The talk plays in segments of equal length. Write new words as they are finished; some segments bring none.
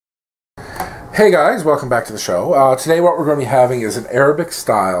Hey guys, welcome back to the show. Today what we're going to be having is an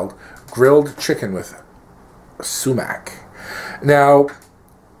Arabic-styled grilled chicken with sumac. Now,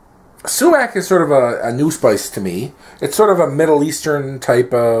 sumac is sort of a new spice to me. It's sort of a Middle Eastern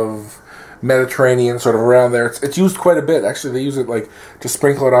type of Mediterranean, sort of around there. It's used quite a bit. Actually, they use it like to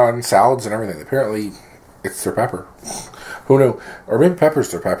sprinkle it on salads and everything. Apparently, it's their pepper. Who knew? Or maybe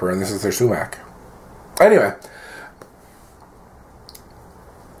pepper's their pepper and this is their sumac. Anyway,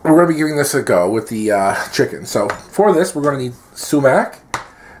 we're going to be giving this a go with the chicken. So for this, we're going to need sumac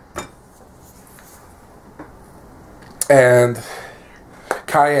and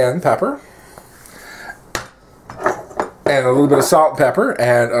cayenne pepper and a little bit of salt and pepper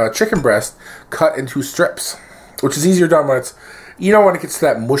and a chicken breast cut into strips, which is easier done when it's, you know, when it gets to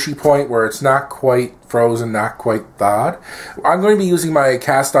that mushy point where it's not quite frozen, not quite thawed. I'm going to be using my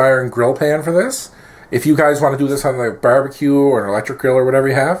cast iron grill pan for this. If you guys want to do this on the barbecue or an electric grill or whatever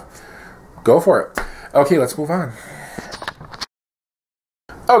you have, go for it. Okay, let's move on.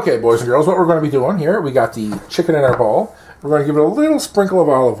 Okay, boys and girls, what we're going to be doing here, we got the chicken in our bowl. We're going to give it a little sprinkle of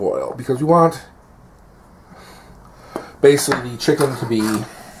olive oil because we want basically the chicken to be,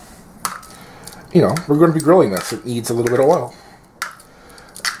 you know, we're going to be grilling this. It needs a little bit of oil.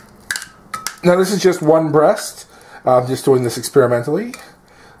 Now, this is just one breast. I'm just doing this experimentally.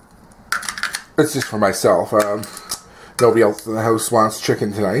 It's just for myself. Nobody else in the house wants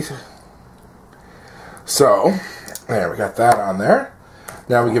chicken tonight. So, there, we got that on there.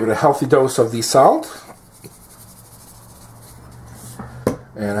 Now we give it a healthy dose of the salt.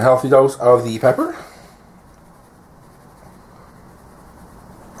 And a healthy dose of the pepper.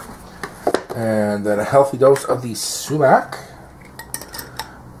 And then a healthy dose of the sumac.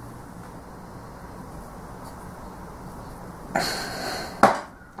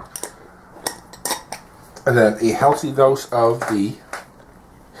 And then a healthy dose of the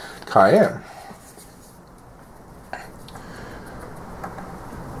cayenne.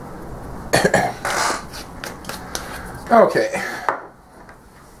 Okay.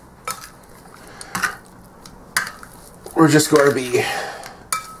 We're just going to be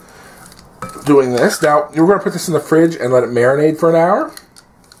doing this. Now, we're going to put this in the fridge and let it marinate for an hour.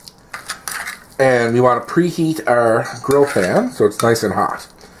 And we want to preheat our grill pan so it's nice and hot.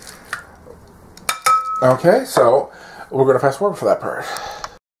 Okay, so we're going to fast forward for that part.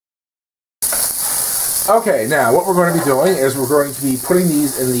 Okay, now what we're going to be doing is we're going to be putting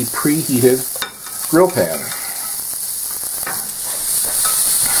these in the preheated grill pan.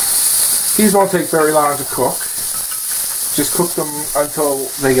 These won't take very long to cook. Just cook them until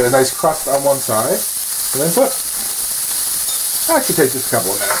they get a nice crust on one side, and then flip. That should take just a couple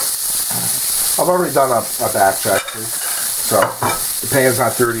of minutes. I've already done a batch actually, so the pan's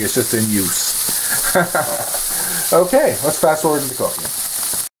not dirty, it's just in use. Okay, let's fast forward to the cooking.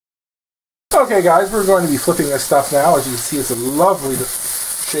 Okay guys, we're going to be flipping this stuff now. As you can see, it's a lovely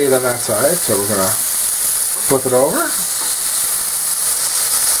shade on that side, so we're going to flip it over.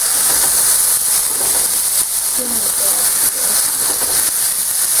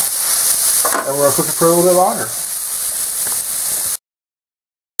 And we're going to cook it for a little bit longer.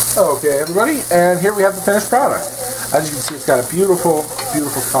 Okay everybody, and here we have the finished product. As you can see, it's got a beautiful,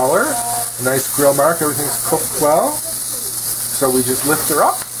 beautiful color. A nice grill mark, everything's cooked well. So we just lift her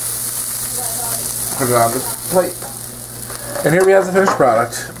up, put it on the plate. And here we have the finished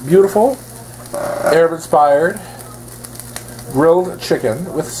product. Beautiful, Arab-inspired grilled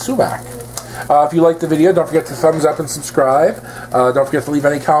chicken with sumac. If you liked the video, don't forget to thumbs up and subscribe. Don't forget to leave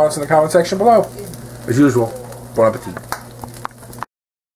any comments in the comment section below. As usual, bon appetit.